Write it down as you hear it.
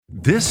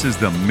This is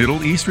the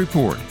Middle East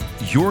Report,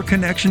 your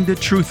connection to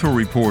truthful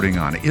reporting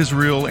on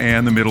Israel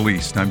and the Middle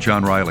East. I'm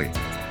John Riley.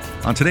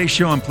 On today's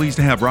show, I'm pleased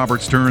to have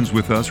Robert Stearns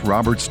with us.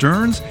 Robert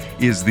Stearns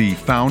is the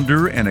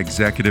founder and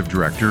executive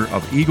director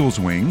of Eagle's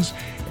Wings,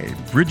 a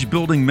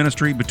bridge-building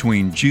ministry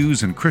between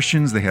Jews and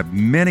Christians. They have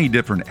many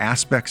different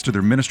aspects to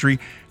their ministry.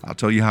 I'll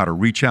tell you how to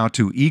reach out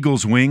to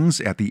Eagle's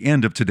Wings at the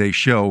end of today's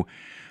show.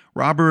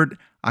 Robert,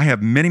 I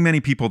have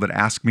many people that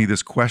ask me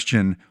this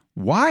question: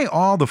 why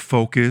all the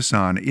focus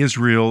on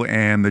Israel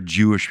and the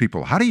Jewish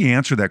people? How do you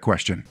answer that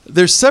question?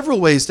 There's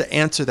several ways to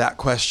answer that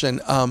question.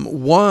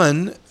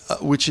 One,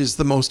 which is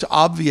the most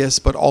obvious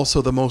but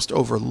also the most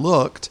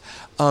overlooked,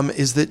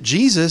 is that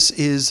Jesus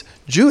is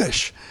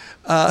Jewish.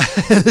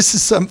 This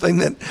is something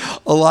that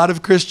a lot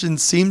of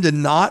Christians seem to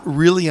not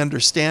really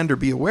understand or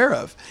be aware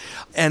of.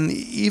 And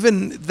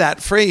even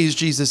that phrase,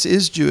 Jesus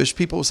is Jewish,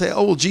 people will say,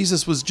 oh, well,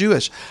 Jesus was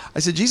Jewish. I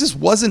said, Jesus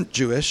wasn't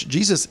Jewish.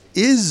 Jesus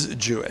is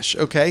Jewish,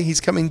 okay?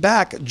 He's coming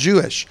back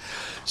Jewish.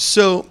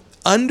 So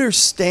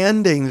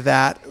understanding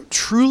that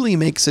truly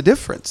makes a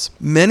difference.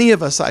 Many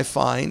of us, I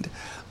find,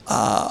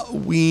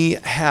 we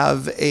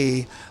have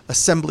a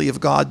Assembly of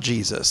God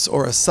Jesus,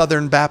 or a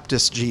Southern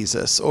Baptist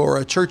Jesus, or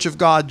a Church of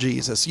God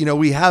Jesus. You know,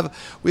 we have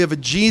a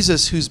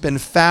Jesus who's been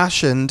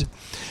fashioned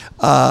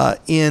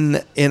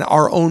in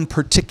our own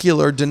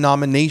particular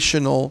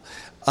denominational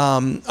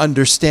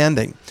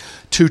understanding.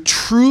 To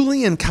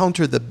truly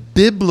encounter the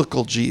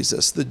biblical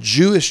Jesus, the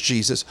Jewish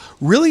Jesus,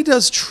 really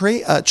does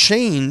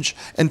change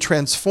and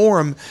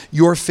transform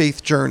your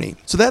faith journey.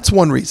 So that's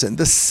one reason.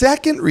 The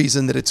second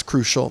reason that it's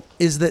crucial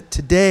is that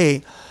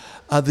today,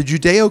 the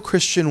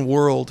Judeo-Christian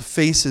world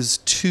faces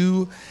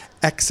two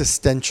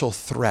existential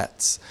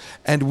threats.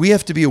 And we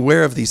have to be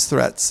aware of these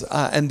threats.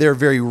 And they're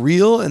very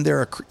real and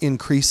they're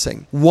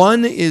increasing.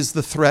 One is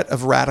the threat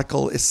of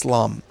radical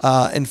Islam.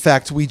 In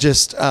fact, we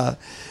just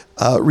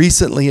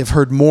recently have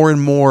heard more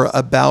and more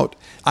about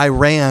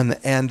Iran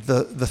and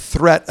the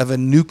threat of a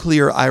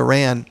nuclear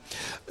Iran.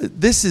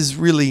 This is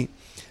really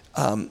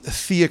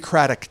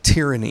theocratic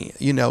tyranny,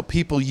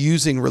 people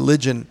using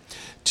religion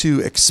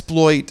to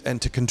exploit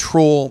and to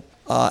control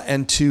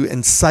and to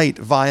incite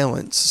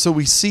violence. So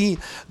we see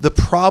the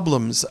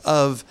problems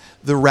of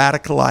the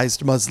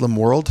radicalized Muslim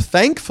world.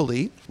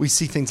 Thankfully, we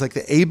see things like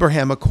the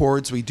Abraham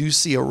Accords. We do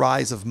see a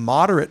rise of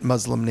moderate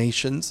Muslim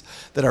nations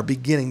that are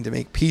beginning to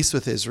make peace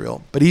with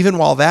Israel. But even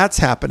while that's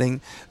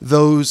happening,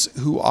 those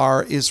who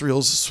are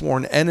Israel's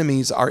sworn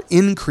enemies are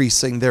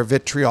increasing their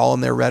vitriol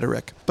and their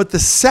rhetoric. But the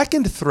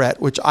second threat,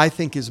 which I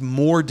think is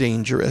more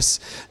dangerous,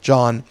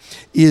 John,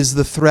 is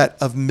the threat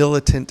of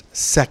militant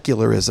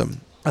secularism.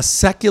 A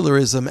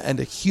secularism and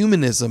a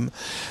humanism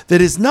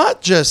that is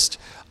not just,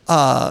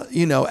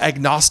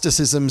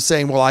 agnosticism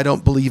saying, well, I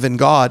don't believe in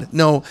God.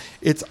 No,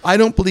 it's I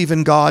don't believe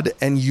in God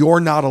and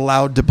you're not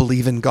allowed to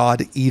believe in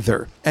God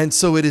either. And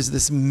so it is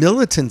this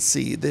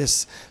militancy,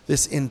 this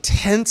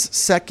intense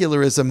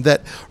secularism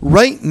that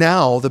right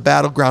now, the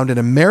battleground in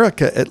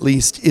America, at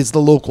least, is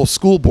the local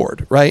school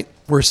board, right?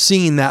 We're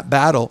seeing that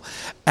battle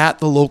at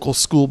the local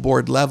school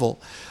board level.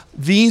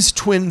 These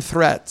twin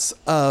threats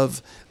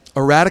of a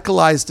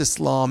radicalized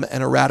Islam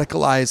and a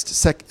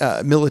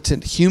radicalized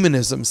militant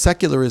humanism,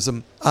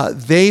 secularism,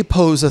 they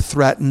pose a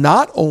threat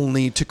not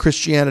only to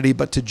Christianity,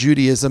 but to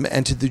Judaism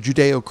and to the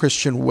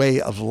Judeo-Christian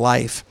way of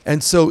life.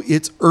 And so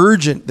it's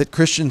urgent that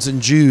Christians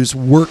and Jews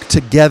work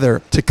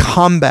together to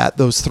combat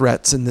those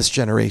threats in this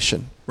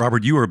generation.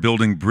 Robert, you are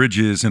building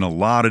bridges in a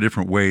lot of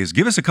different ways.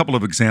 Give us a couple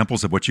of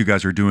examples of what you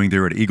guys are doing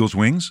there at Eagle's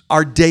Wings.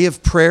 Our Day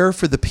of Prayer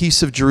for the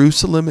Peace of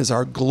Jerusalem is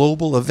our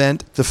global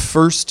event, the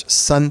first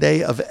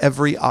Sunday of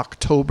every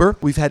October.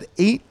 We've had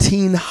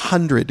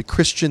 1,800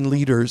 Christian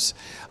leaders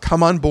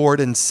come on board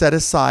and set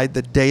aside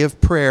the Day of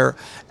Prayer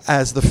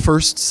as the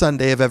first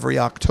Sunday of every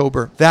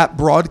October. That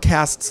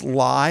broadcasts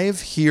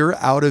live here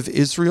out of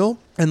Israel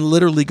and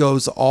literally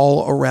goes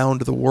all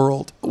around the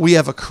world. We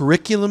have a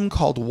curriculum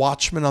called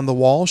Watchmen on the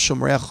Wall,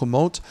 Shomrei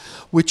HaChumot,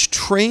 which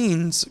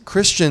trains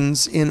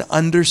Christians in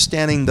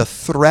understanding the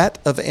threat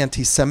of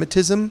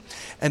anti-Semitism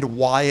and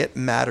why it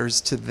matters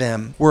to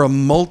them. We're a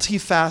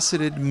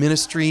multifaceted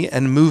ministry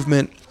and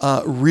movement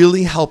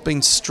really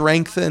helping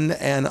strengthen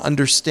and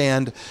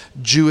understand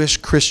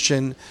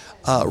Jewish-Christian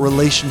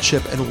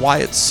relationship and why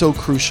it's so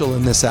crucial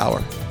in this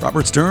hour.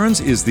 Robert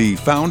Stearns is the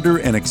founder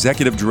and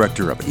executive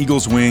director of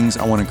Eagle's Wings.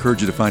 I want to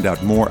encourage you to find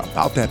out more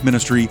about that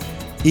ministry,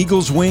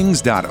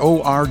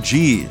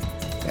 eagleswings.org.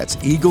 That's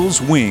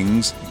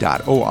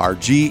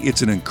eagleswings.org.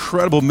 It's an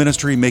incredible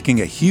ministry making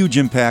a huge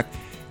impact.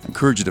 I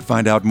encourage you to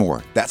find out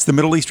more. That's the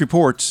Middle East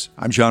Reports.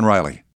 I'm John Riley.